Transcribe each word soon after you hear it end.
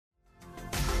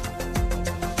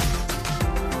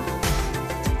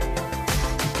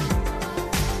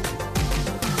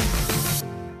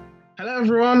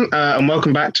Everyone, and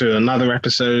welcome back to another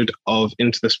episode of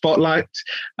Into the Spotlight.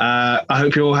 I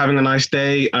hope you're all having a nice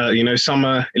day.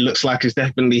 Summer, it looks like it's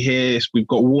definitely here. We've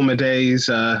got warmer days,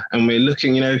 and we're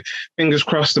looking, fingers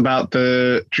crossed about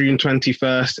the June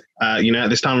 21st. At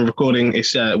this time of recording,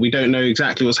 we don't know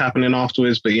exactly what's happening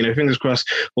afterwards, but, fingers crossed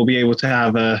we'll be able to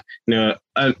have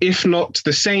if not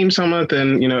the same summer,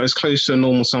 then, as close to a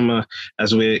normal summer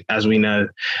as we know.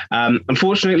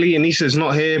 Unfortunately, Anissa's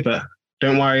not here, but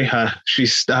don't worry, her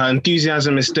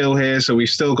enthusiasm is still here, so we've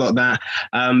still got that.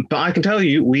 But I can tell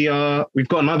you, we've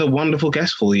got another wonderful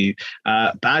guest for you.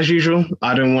 But as usual,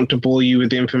 I don't want to bore you with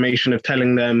the information of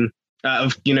telling them,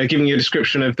 giving you a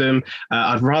description of them.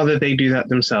 I'd rather they do that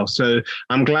themselves. So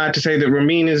I'm glad to say that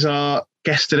Ramin is our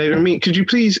guest today. Ramin, could you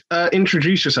please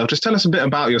introduce yourself? Just tell us a bit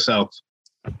about yourself.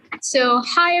 So,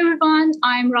 hi everyone,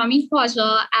 I'm Ramin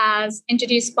Khwaja, as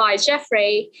introduced by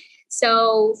Jeffrey.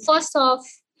 So, first off,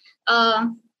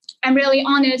 I'm really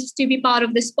honored to be part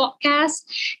of this podcast.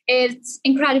 It's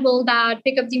incredible that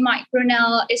Pick Up the Mic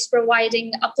Brunel is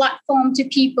providing a platform to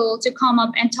people to come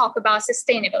up and talk about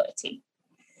sustainability.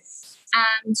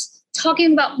 And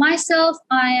talking about myself,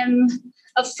 I am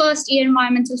a first-year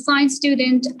environmental science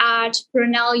student at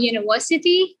Brunel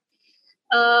University.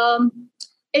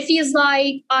 It feels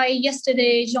like I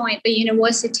yesterday joined the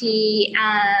university,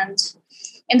 and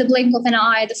in the blink of an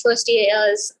eye, the first year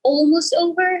is almost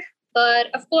over.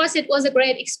 But of course, it was a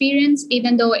great experience,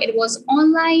 even though it was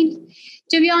online.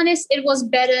 To be honest, it was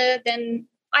better than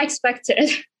I expected.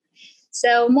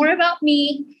 So more about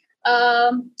me.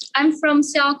 I'm from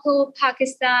Sialkot,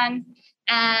 Pakistan,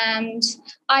 and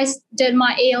I did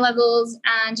my A-levels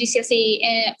and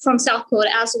GCSE from Sialkot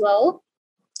as well.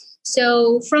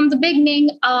 So from the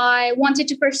beginning, I wanted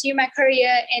to pursue my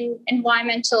career in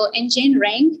environmental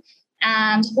engineering,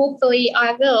 and hopefully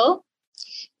I will,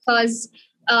 because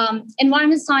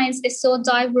environment science is so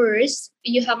diverse.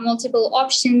 You have multiple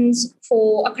options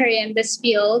for a career in this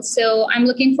field. So I'm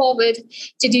looking forward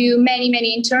to do many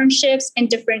internships in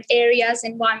different areas,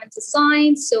 environmental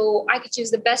science, so I could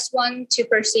choose the best one to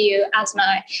pursue as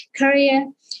my career.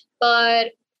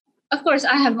 But of course,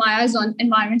 I have my eyes on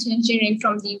environmental engineering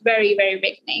from the very, very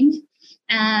beginning.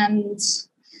 And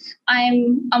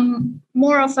I'm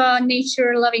more of a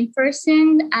nature-loving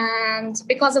person, and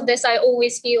because of this, I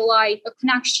always feel like a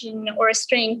connection or a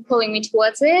string pulling me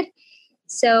towards it.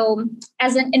 So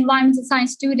as an environmental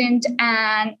science student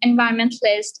and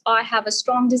environmentalist, I have a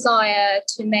strong desire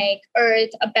to make Earth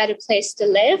a better place to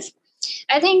live.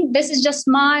 I think this is just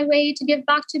my way to give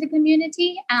back to the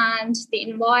community and the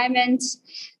environment.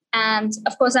 And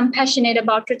of course, I'm passionate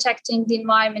about protecting the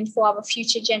environment for our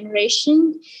future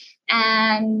generation.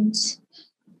 And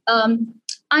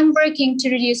I'm working to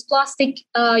reduce plastic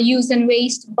use and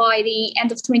waste by the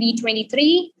end of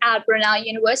 2023 at Brunel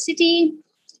University.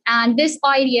 And this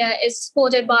idea is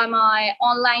supported by my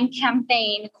online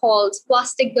campaign called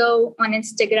Plastic Go on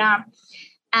Instagram.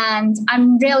 And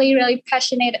I'm really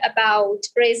passionate about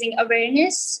raising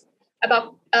awareness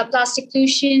about plastic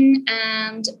pollution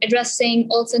and addressing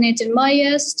alternative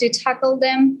measures to tackle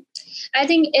them. I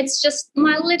think it's just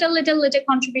my little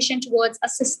contribution towards a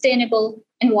sustainable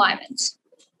environment.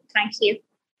 Thank you.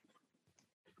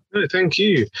 No, thank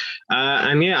you.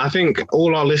 I think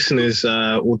all our listeners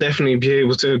will definitely be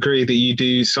able to agree that you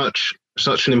do such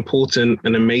an important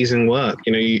and amazing work.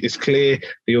 It's clear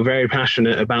that you're very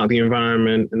passionate about the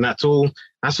environment, and that's all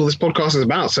this podcast is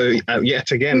about. So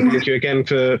yet again, thank you again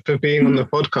for being on the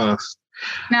podcast.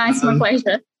 No, it's my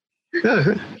pleasure.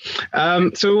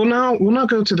 So we'll now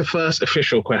go to the first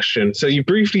official question. So you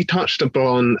briefly touched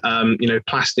upon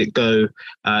Plastic Go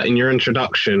in your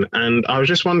introduction, and I was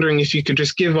just wondering if you could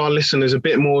just give our listeners a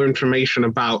bit more information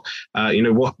about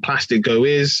what Plastic Go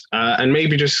is, and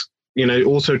maybe just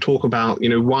also talk about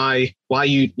why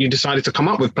you decided to come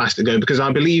up with Plastic Go, because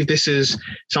I believe this is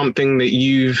something that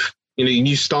you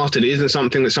started. It isn't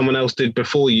something that someone else did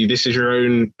before you. This is your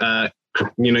own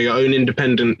your own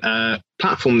independent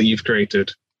platform that you've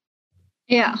created.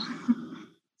 Yeah,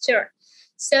 sure.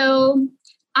 So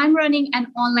I'm running an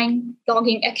online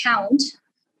blogging account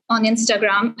on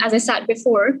Instagram, as I said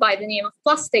before, by the name of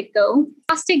Plastic Go.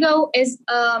 Plastic Go is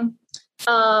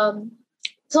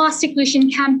plastic pollution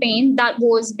campaign that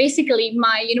was basically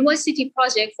my university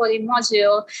project for the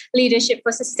module Leadership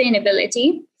for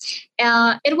Sustainability.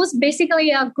 It was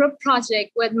basically a group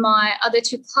project with my other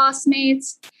two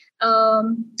classmates.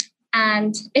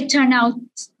 And it turned out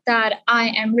that I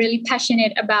am really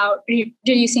passionate about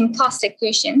reducing plastic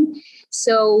pollution.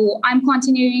 So I'm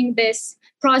continuing this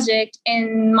project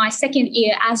in my second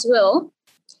year as well.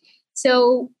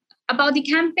 So about the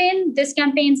campaign, this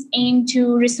campaign's aim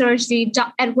to research the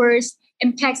adverse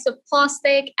impacts of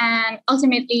plastic and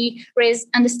ultimately raise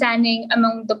understanding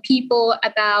among the people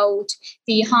about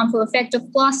the harmful effect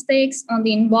of plastics on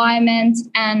the environment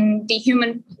and the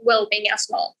human well-being as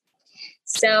well.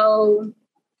 So,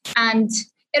 and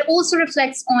it also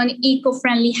reflects on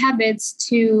eco-friendly habits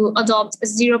to adopt a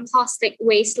zero plastic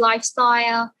waste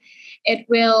lifestyle. It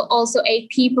will also aid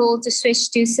people to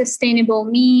switch to sustainable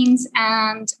means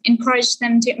and encourage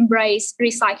them to embrace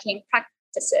recycling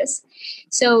practices.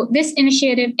 So this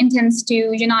initiative intends to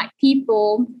unite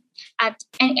people at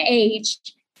any age,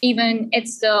 even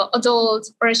it's the adult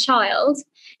or a child.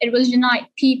 It will unite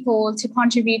people to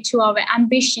contribute to our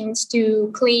ambitions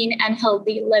to clean and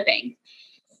healthy living.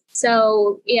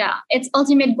 So, yeah, its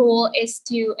ultimate goal is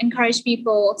to encourage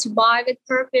people to buy with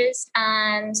purpose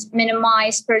and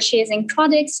minimize purchasing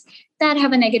products that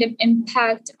have a negative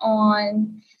impact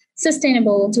on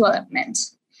sustainable development.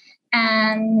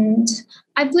 And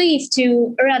I believe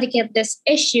to eradicate this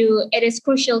issue, it is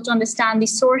crucial to understand the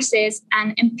sources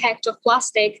and impact of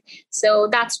plastic. So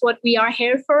that's what we are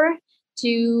here for,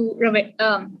 to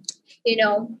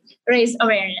raise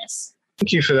awareness.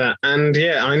 Thank you for that. And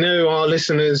yeah, I know our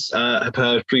listeners have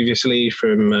heard previously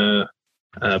from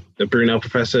the Brunel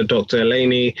professor, Dr.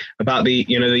 Eleni, about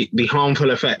the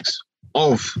harmful effects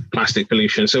of plastic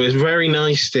pollution. So it's very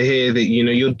nice to hear that,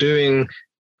 you're doing,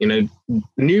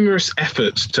 numerous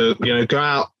efforts to, go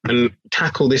out and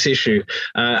tackle this issue.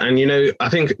 And, I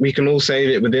think we can all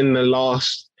say that within the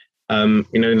last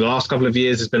the last couple of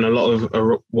years, there's been a lot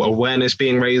of awareness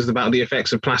being raised about the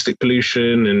effects of plastic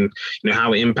pollution and,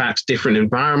 how it impacts different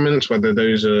environments, whether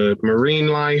those are marine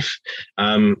life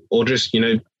or just,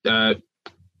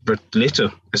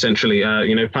 litter, essentially,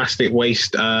 plastic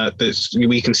waste that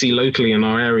we can see locally in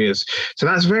our areas.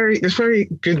 So it's very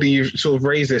good that you've sort of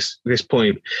raised this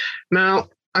point. Now,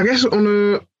 I guess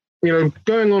going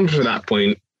on to that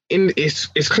point,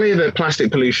 it's clear that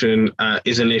plastic pollution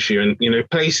is an issue, and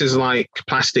places like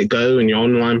Plastic Go and your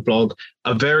online blog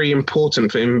are very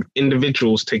important for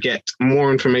individuals to get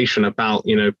more information about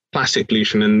plastic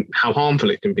pollution and how harmful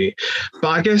it can be. But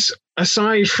I guess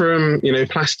aside from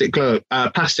Plastic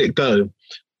Go,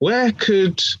 where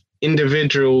could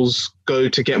individuals go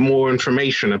to get more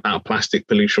information about plastic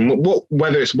pollution?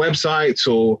 Whether it's websites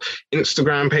or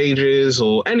Instagram pages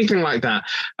or anything like that,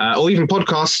 or even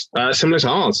podcasts similar to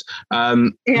ours.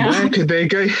 Where could they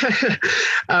go?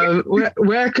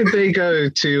 Where could they go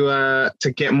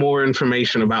to get more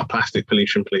information about plastic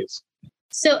pollution, please?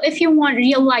 So if you want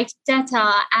real life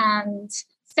data and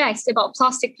facts about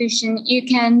plastic pollution, you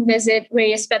can visit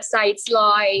various websites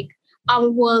like Our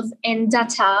World in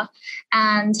Data,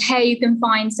 and here you can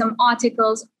find some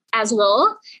articles as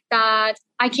well that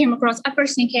I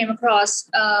personally came across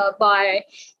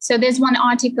so there's one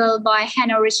article by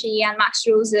Hannah Ritchie and Max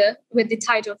Rose with the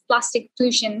title of Plastic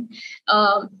Pollution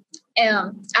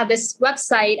at this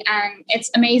website, and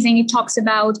it's amazing. It talks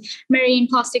about marine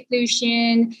plastic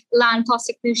pollution, land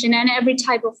plastic pollution, and every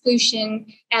type of pollution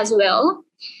as well.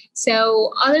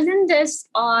 So other than this,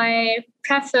 I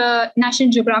prefer National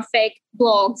Geographic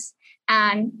blogs,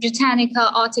 and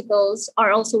Britannica articles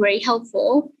are also very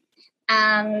helpful.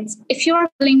 And if you're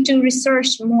willing to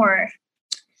research more,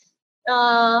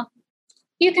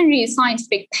 you can read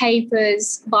scientific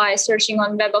papers by searching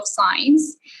on Web of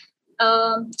Science.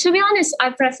 To be honest, I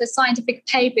prefer scientific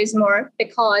papers more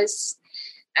because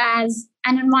as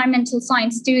an environmental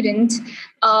science student,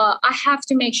 I have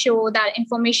to make sure that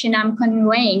information I'm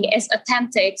conveying is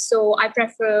authentic. So I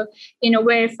prefer,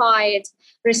 verified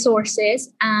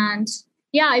resources. And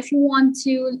yeah, if you want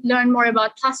to learn more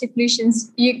about plastic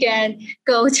pollutions, you can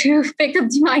go to Pick Up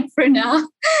the Mic for now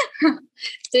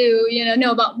to,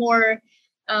 know about more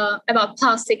about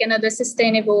plastic and other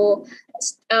sustainable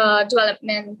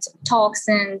development talks.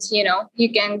 And,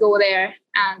 you can go there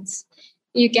and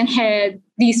you can hear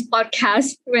these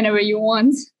podcasts whenever you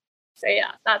want. So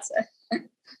yeah, that's it.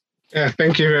 Yeah,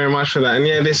 thank you very much for that. And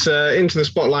yeah, this Into the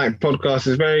Spotlight podcast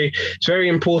is very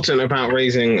important about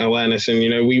raising awareness. And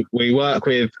we work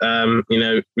with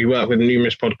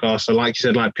numerous podcasts. So like you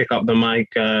said, like Pick Up the Mic,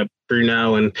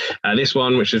 Brunel, and this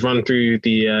one, which is run through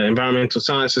the Environmental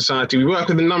Science Society. We work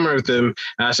with a number of them.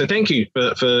 So thank you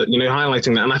for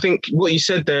highlighting that. And I think what you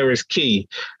said there is key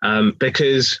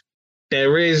because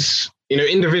there is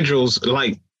individuals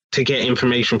like to get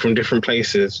information from different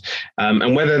places.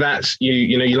 And whether that's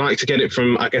you like to get it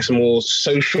from, I guess, a more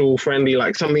social friendly,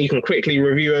 like something you can quickly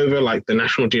review over, like the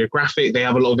National Geographic. They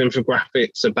have a lot of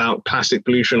infographics about plastic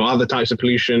pollution or other types of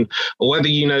pollution, or whether,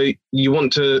 you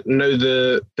want to know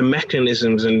the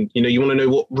mechanisms and, you want to know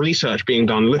what research being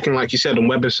done, looking, like you said, on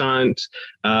Web of Science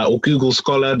or Google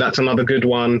Scholar. That's another good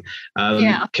one.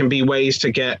 Can be ways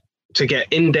to get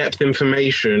in-depth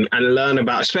information and learn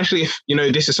about, especially if,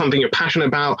 this is something you're passionate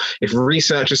about, if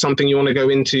research is something you want to go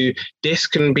into, this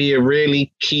can be a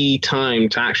really key time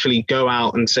to actually go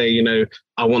out and say,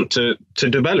 I want to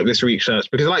develop this research.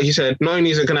 Because like you said, not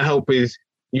only is it going to help with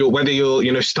whether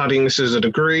you're studying this as a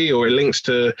degree or it links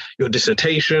to your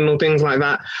dissertation or things like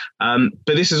that.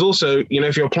 But this is also,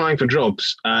 if you're applying for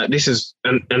jobs, this is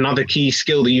another key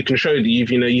skill that you can show that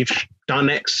you've done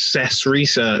excess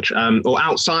research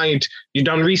or you've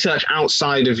done research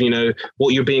outside of,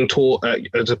 what you're being taught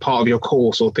as a part of your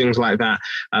course or things like that.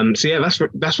 So yeah,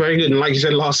 that's very good. And like you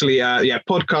said, lastly,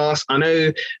 podcasts. I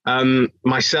know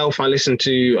myself, I listen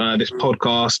to this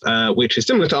podcast, which is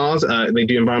similar to ours. They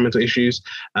do environmental issues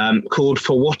called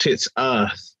For What It's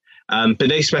Earth. But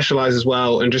they specialize as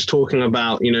well in just talking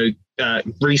about,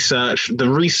 research, the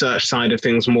research side of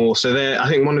things more. So I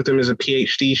think one of them is a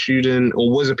PhD student or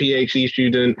was a PhD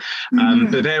student,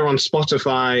 but they're on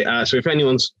Spotify. So if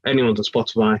anyone's on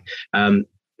Spotify and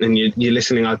you're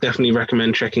listening, I definitely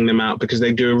recommend checking them out because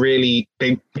they do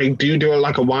they do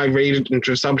like a wide range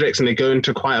of subjects and they go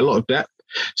into quite a lot of depth.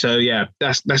 So yeah,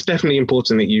 that's definitely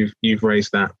important that you've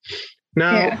raised that.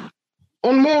 Now,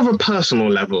 on more of a personal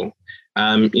level,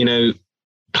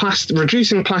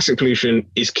 reducing plastic pollution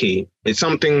is key. It's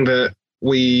something that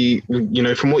we,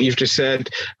 from what you've just said,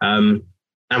 and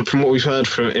from what we've heard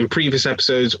in previous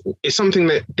episodes, it's something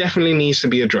that definitely needs to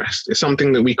be addressed. It's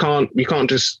something that we can't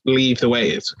just leave the way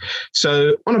it is.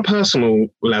 So on a personal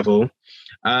level,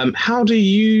 how do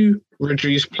you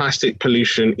reduce plastic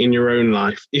pollution in your own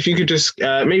life? If you could just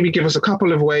maybe give us a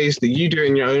couple of ways that you do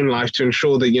in your own life to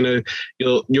ensure that,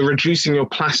 you're reducing your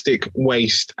plastic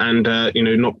waste and,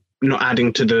 not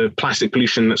adding to the plastic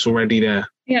pollution that's already there.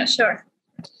 Yeah, sure.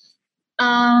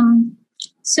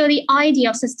 So the idea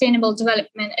of sustainable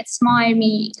development inspired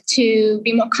me to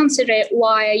be more considerate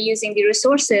while using the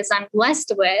resources I'm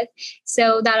blessed with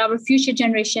so that our future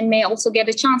generation may also get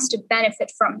a chance to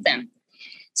benefit from them.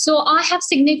 So I have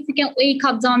significantly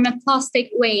cut down my plastic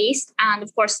waste and,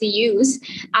 of course, the use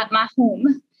at my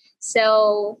home.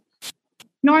 So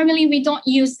normally we don't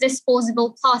use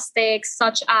disposable plastics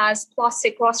such as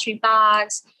plastic grocery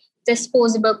bags,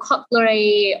 disposable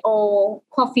cutlery, or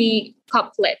coffee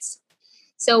cup lids.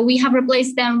 So we have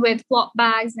replaced them with cloth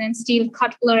bags and steel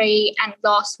cutlery and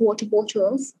glass water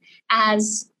bottles,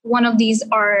 as all of these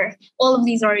are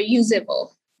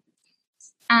usable.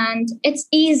 And it's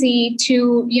easy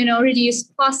to, reduce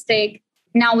plastic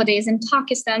nowadays in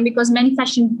Pakistan because many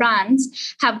fashion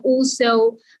brands have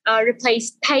also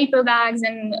replaced paper bags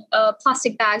and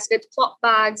plastic bags with cloth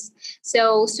bags.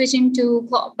 So switching to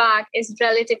cloth bag is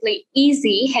relatively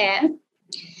easy here.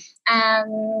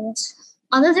 And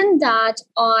other than that,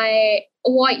 I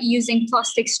avoid using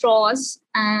plastic straws.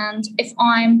 And if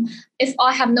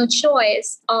I have no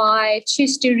choice, I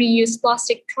choose to reuse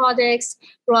plastic products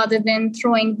rather than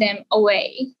throwing them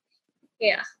away.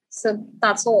 Yeah, so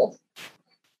that's all.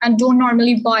 And don't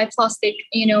normally buy plastic,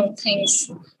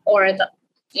 things or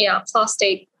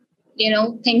plastic,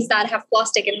 things that have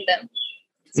plastic in them.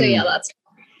 So that's.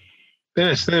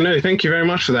 Yes, no, thank you very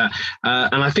much for that.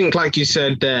 And I think, like you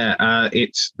said there,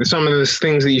 it's some of the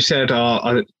things that you said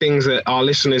are things that our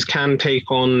listeners can take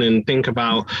on and think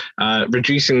about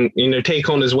reducing, take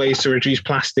on as ways to reduce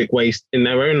plastic waste in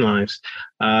their own lives.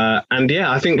 And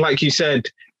yeah, I think, like you said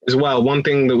as well, one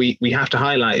thing that we have to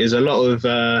highlight is a lot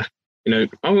of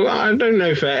I don't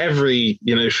know for every,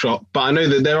 shop, but I know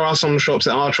that there are some shops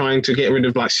that are trying to get rid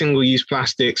of like single-use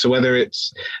plastic. So whether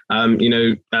it's,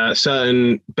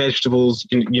 certain vegetables,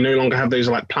 you no longer have those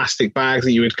like plastic bags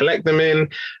that you would collect them in.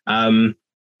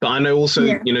 But I know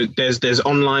also, there's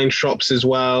online shops as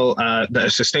well that are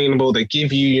sustainable. They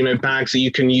give you, bags that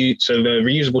you can use. So the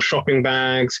reusable shopping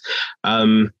bags.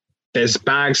 There's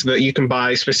bags that you can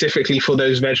buy specifically for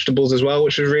those vegetables as well,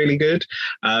 which is really good.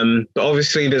 But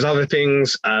obviously there's other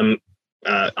things. I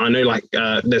know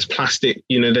there's plastic,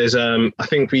 there's, I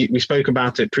think we spoke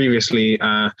about it previously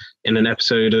in an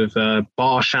episode of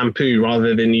bar shampoo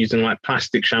rather than using like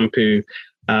plastic shampoo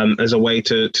as a way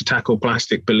to tackle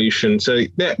plastic pollution. So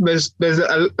there's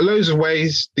loads of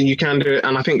ways that you can do it.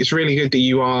 And I think it's really good that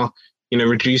you are,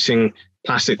 reducing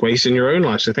plastic waste in your own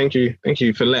life. So thank you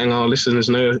for letting our listeners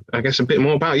know, I guess, a bit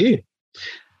more about you.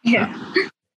 Yeah.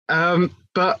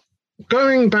 But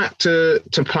going back to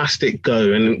Plastic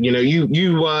Go, and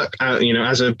you work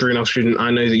as a Brunel student,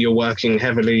 I know that you're working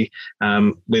heavily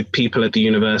with people at the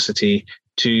university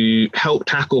to help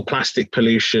tackle plastic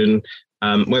pollution,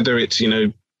 whether it's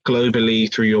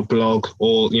globally through your blog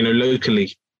or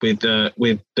locally with the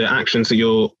actions that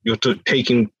you're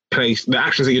taking place, the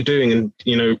actions that you're doing,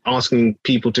 and asking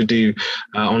people to do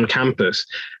on campus.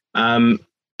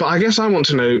 But I guess I want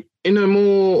to know, in a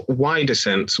more wider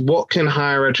sense, what can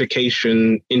higher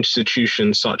education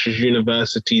institutions such as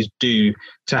universities do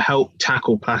to help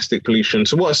tackle plastic pollution?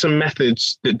 So what are some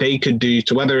methods that they could do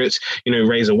to, whether it's,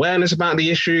 raise awareness about the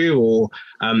issue or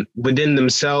within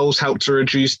themselves help to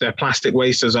reduce their plastic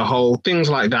waste as a whole,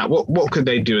 things like that? What could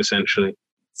they do essentially?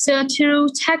 So to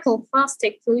tackle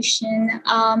plastic pollution,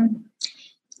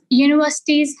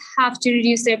 universities have to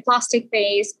reduce their plastic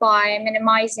waste by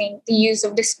minimizing the use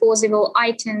of disposable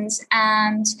items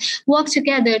and work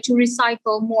together to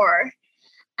recycle more.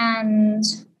 And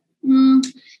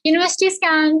universities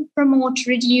can promote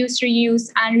reduce, reuse,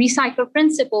 and recycle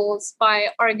principles by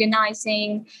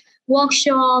organizing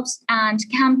workshops and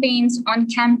campaigns on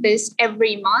campus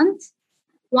every month.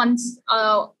 Once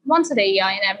a day,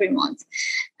 in every month.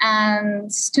 And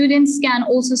students can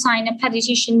also sign a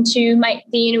petition to make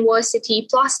the university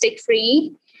plastic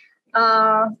free.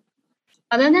 Other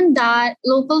than that,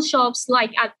 local shops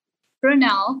like at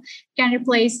Brunel can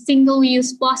replace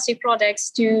single-use plastic products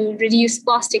to reduce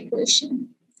plastic pollution.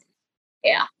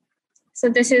 Yeah. So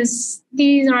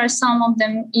these are some of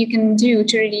them you can do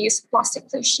to reduce plastic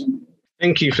pollution.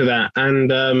 Thank you for that.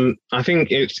 And I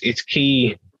think it's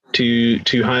key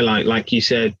to highlight, like you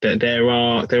said, that there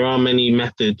are many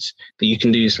methods that you can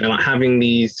do. So like having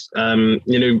these,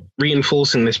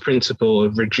 reinforcing this principle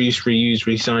of reduce, reuse,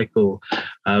 recycle.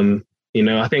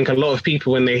 I think a lot of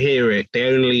people, when they hear it,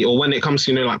 or when it comes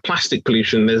to, like plastic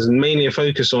pollution, there's mainly a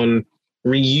focus on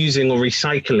reusing or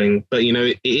recycling, but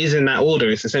it is in that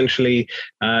order. It's essentially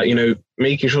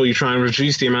making sure you try and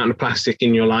reduce the amount of plastic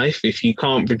in your life. If you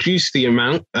can't reduce the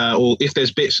amount, or if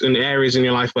there's bits and areas in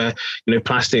your life where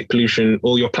plastic pollution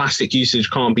or your plastic usage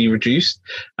can't be reduced,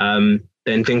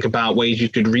 then think about ways you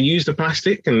could reuse the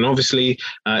plastic. And obviously,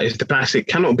 if the plastic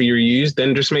cannot be reused,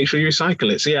 then just make sure you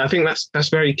recycle it. So yeah, I think that's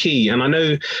very key. And I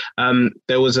know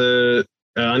there was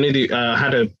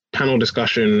had a panel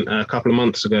discussion a couple of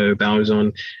months ago that I was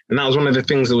on, and that was one of the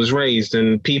things that was raised.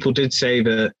 And people did say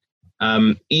that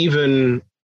even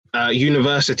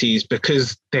universities,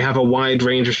 because they have a wide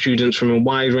range of students from a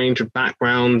wide range of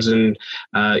backgrounds and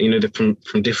from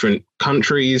different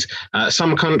countries,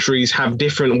 some countries have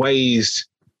different ways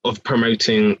of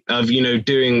promoting, to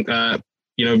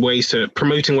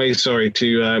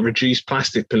reduce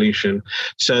plastic pollution.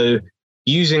 So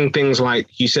using things like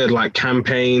you said, like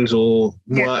campaigns or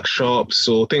workshops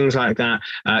or things like that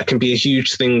can be a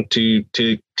huge thing to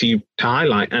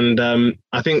highlight. And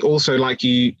I think also, like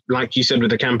you said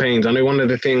with the campaigns, I know one of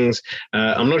the things,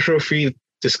 I'm not sure if we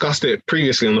discussed it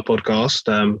previously on the podcast,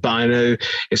 but I know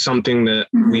it's something that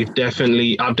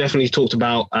I've definitely talked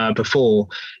about before,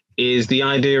 is the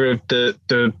idea of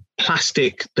the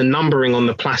plastic, the numbering on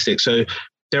the plastic. So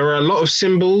there are a lot of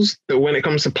symbols that when it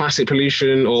comes to plastic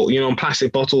pollution or, on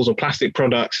plastic bottles or plastic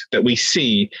products that we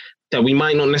see, that we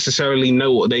might not necessarily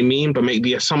know what they mean, but make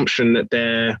the assumption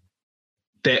that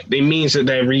it means that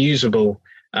they're reusable,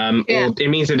 or it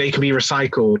means that they can be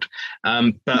recycled.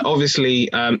 But obviously,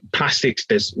 plastics,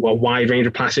 there's a wide range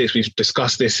of plastics. We've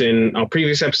discussed this in our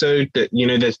previous episode, that,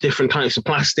 there's different types of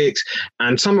plastics.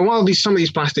 And some of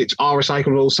these plastics are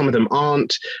recyclable, some of them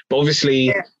aren't. But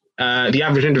obviously, the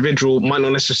average individual might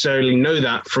not necessarily know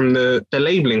that from the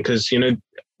labeling, because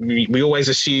we always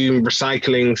assume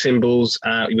recycling symbols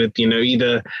with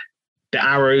either the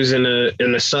arrows in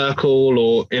a circle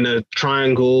or in a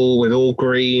triangle with all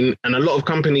green, and a lot of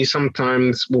companies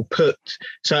sometimes will put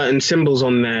certain symbols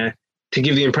on there to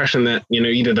give the impression that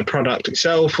either the product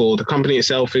itself or the company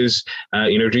itself is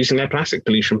reducing their plastic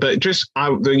pollution. But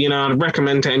I'd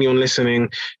recommend to anyone listening,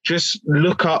 just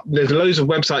look up. There's loads of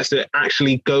websites that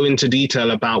actually go into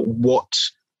detail about what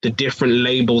the different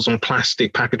labels on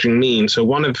plastic packaging mean. So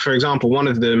for example, one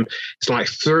of them is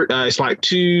like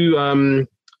two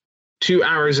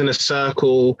arrows in a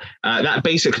circle. That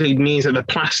basically means that the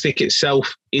plastic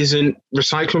itself isn't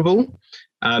recyclable.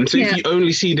 If you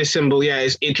only see this symbol,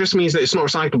 it just means that it's not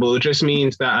recyclable. It just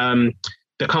means that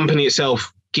the company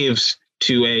itself gives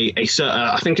to a certain,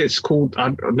 I think it's called, I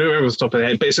don't remember off the top of the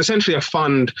head, but it's essentially a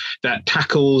fund that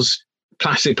tackles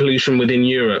plastic pollution within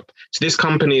Europe. So this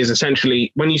company is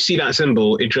essentially, when you see that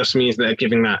symbol, it just means they're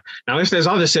giving that. Now, if there's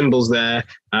other symbols there,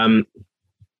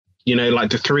 like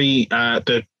the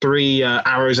three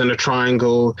arrows and a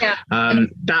triangle,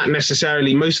 that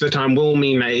necessarily most of the time will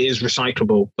mean that it is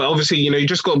recyclable. But obviously, you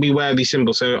just got to be aware of these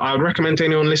symbols. So I would recommend to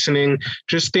anyone listening,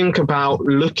 just think about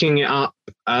looking it up,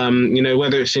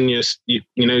 whether it's in your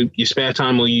spare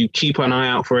time or you keep an eye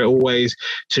out for it always,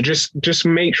 to just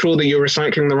make sure that you're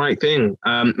recycling the right thing.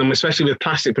 And especially with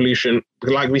plastic pollution,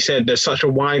 like we said, there's such a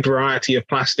wide variety of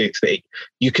plastics that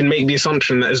you can make the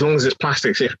assumption that as long as it's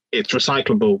plastics, it's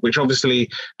recyclable, which obviously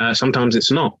sometimes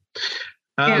it's not.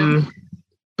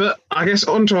 But I guess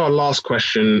on to our last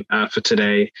question for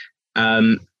today.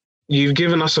 You've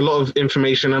given us a lot of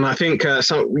information, and I think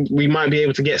we might be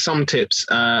able to get some tips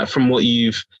from what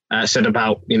you've said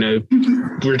about,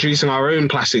 reducing our own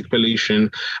plastic pollution.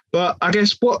 But I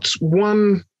guess what's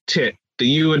one tip that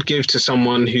you would give to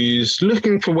someone who's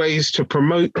looking for ways to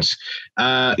promote,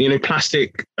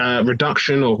 plastic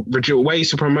reduction, or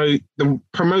ways to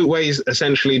promote ways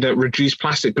essentially that reduce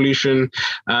plastic pollution?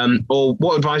 Or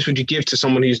what advice would you give to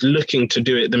someone who's looking to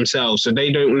do it themselves? So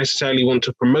they don't necessarily want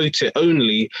to promote it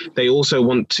only, they also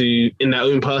want to, in their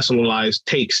own personal lives,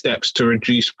 take steps to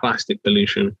reduce plastic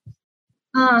pollution.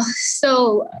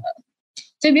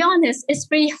 To be honest, it's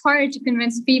pretty hard to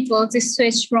convince people to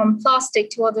switch from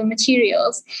plastic to other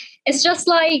materials. It's just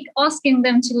like asking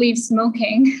them to leave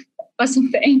smoking or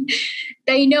something.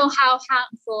 They know how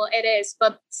harmful it is,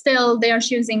 but still they are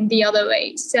choosing the other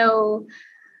way. So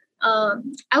I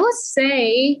would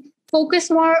say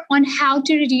focus more on how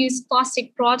to reduce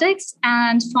plastic products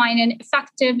and find an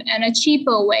effective and a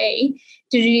cheaper way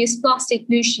to reduce plastic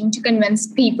pollution to convince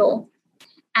people.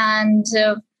 And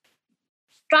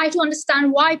try to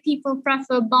understand why people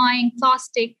prefer buying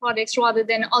plastic products rather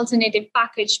than alternative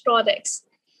packaged products.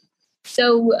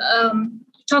 So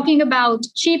talking about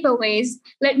cheaper ways,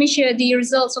 let me share the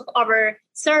results of our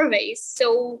surveys.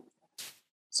 So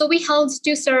we held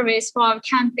 2 surveys for our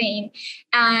campaign.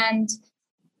 And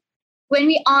when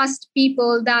we asked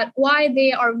people that why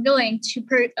they are willing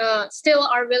to still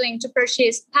are willing to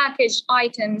purchase packaged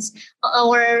items,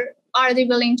 or are they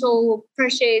willing to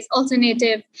purchase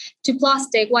alternative to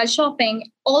plastic while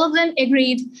shopping, all of them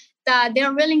agreed that they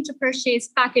are willing to purchase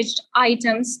packaged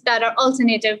items that are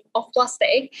alternative of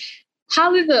plastic.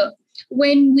 However,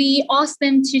 when we asked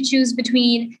them to choose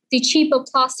between the cheaper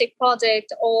plastic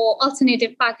product or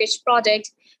alternative packaged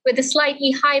product with a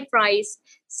slightly high price,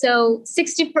 so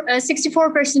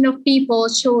 64% of people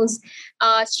chose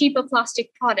cheaper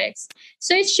plastic products.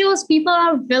 So it shows people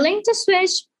are willing to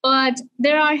switch, but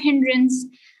there are hindrances.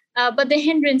 But the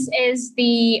hindrance is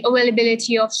the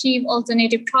availability of cheap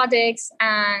alternative products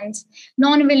and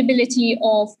non-availability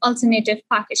of alternative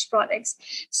packaged products.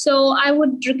 So I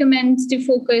would recommend to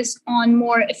focus on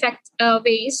more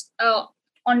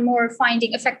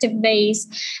finding effective ways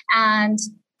and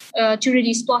to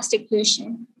reduce plastic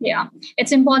pollution. Yeah,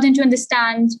 it's important to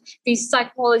understand the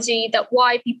psychology that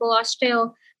why people are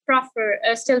still prefer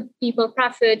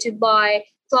to buy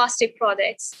plastic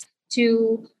products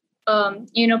to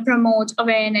promote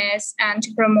awareness and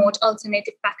to promote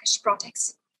alternative packaged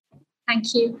products.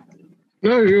 Thank you.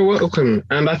 No, you're welcome.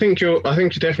 And I think you're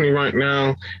definitely right.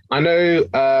 Now, I know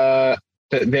that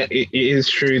it is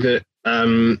true that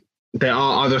there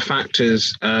are other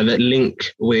factors that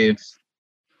link with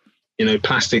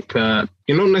plastic, not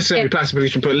necessarily plastic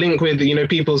pollution, but link with,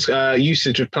 people's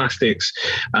usage of plastics.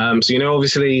 So,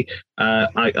 obviously,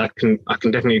 I can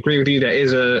definitely agree with you. There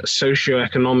is a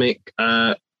socioeconomic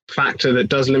factor that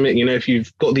does limit, if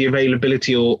you've got the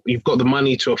availability or you've got the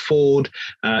money to afford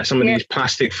some of these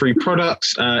plastic-free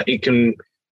products, it can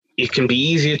be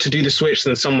easier to do the switch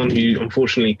than someone who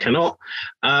unfortunately cannot.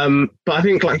 But I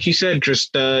think, like you said,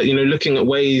 just, looking at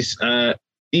ways,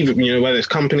 even, whether it's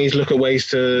companies look at ways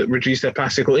to reduce their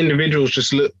plastic, or individuals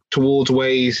just look towards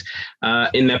ways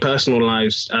in their personal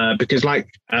lives. Because like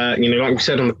we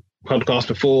said on the podcast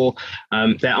before,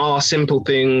 there are simple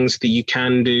things that you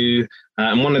can do.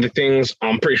 And one of the things,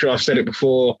 I'm pretty sure I've said it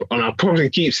before, and I'll probably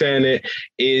keep saying it,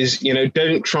 is,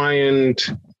 don't try and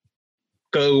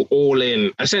go all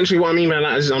in. Essentially what I mean by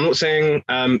that is, I'm not saying,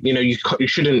 you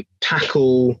shouldn't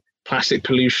tackle plastic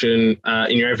pollution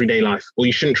in your everyday life, or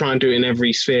you shouldn't try and do it in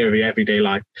every sphere of your everyday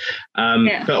life.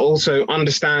 But also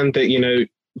understand that,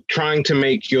 trying to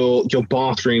make your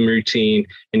bathroom routine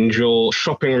and your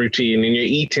shopping routine and your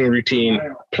eating routine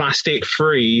plastic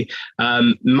free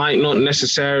might not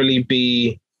necessarily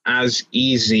be as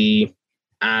easy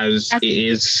as it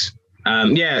is.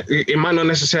 It might not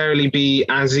necessarily be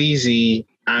as easy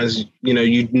as,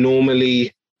 you'd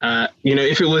normally,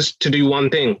 if it was to do one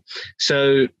thing.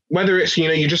 So whether it's,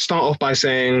 you just start off by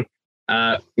saying,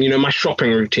 my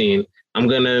shopping routine, I'm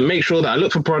going to make sure that I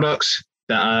look for products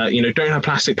that don't have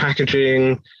plastic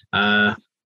packaging.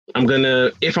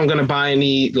 If I'm gonna buy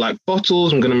any like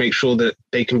bottles, I'm gonna make sure that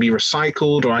they can be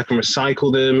recycled or I can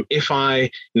recycle them. If I'm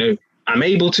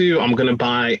able to, I'm gonna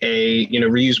buy a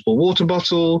reusable water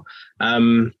bottle.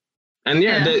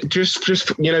 Just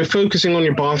focusing on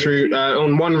your bathroom,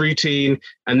 on one routine,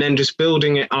 and then just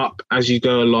building it up as you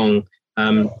go along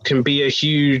can be a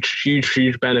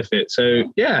huge benefit.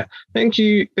 So yeah, thank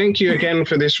you again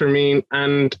for this, Ramin.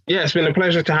 And yeah, it's been a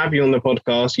pleasure to have you on the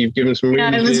podcast. You've given some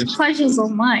really it was pleasure's all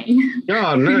mine.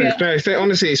 Oh no,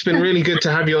 honestly, it's been really good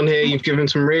to have you on here. You've given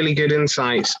some really good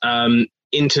insights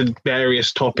into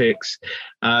various topics.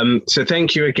 So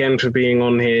thank you again for being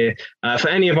on here. For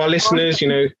any of our listeners,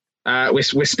 we're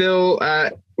still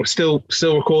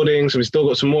recording, so we've still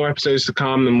got some more episodes to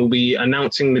come, and we'll be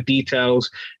announcing the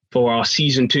details for our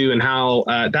season 2 and how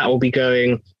that will be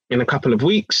going in a couple of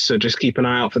weeks. So just keep an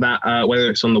eye out for that, whether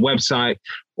it's on the website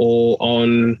or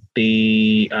on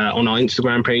on our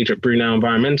Instagram page at Brunel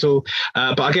Environmental.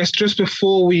 But I guess just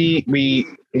before we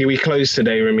close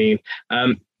today, Ramin,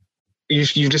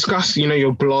 you've discussed,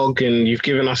 your blog, and you've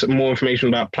given us more information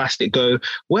about Plastic Go.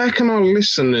 Where can our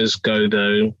listeners go,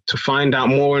 though, to find out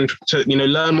more and to,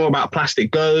 learn more about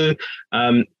Plastic Go?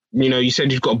 You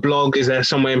said you've got a blog. Is there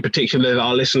somewhere in particular that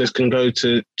our listeners can go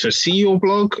to see your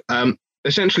blog?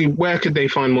 Essentially, where could they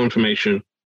find more information?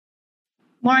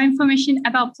 More information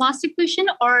about plastic pollution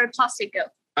or Plastic Go?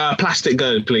 Plastic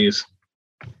Go, please.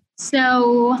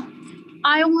 So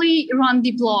I only run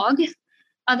the blog.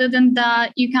 Other than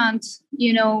that, you can't,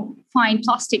 find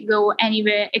Plastic Go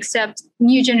anywhere except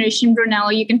New Generation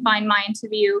Brunel. You can find my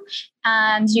interview,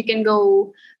 and you can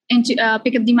go into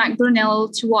pick up the Mac Brunel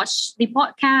to watch the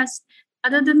podcast.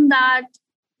 Other than that,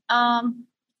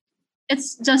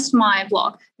 it's just my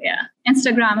blog. Yeah,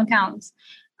 Instagram account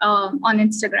on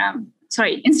Instagram.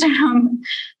 Sorry, Instagram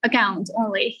account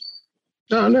only.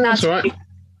 Oh no, that's all right.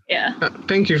 Yeah.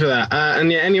 Thank you for that.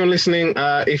 And yeah, anyone listening,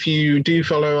 if you do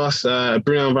follow us,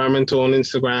 Brunel Environmental on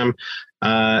Instagram,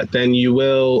 then you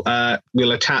will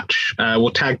we'll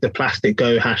tag the Plastic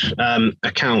Go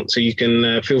account, so you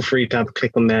can feel free to have a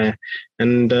click on there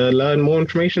and learn more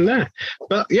information there.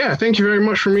 But yeah, thank you very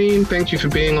much, Ramin. Thank you for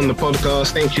being on the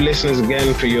podcast. Thank you, listeners,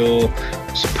 again for your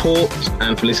support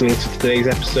and for listening to today's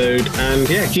episode. And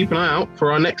yeah, keep an eye out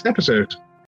for our next episode.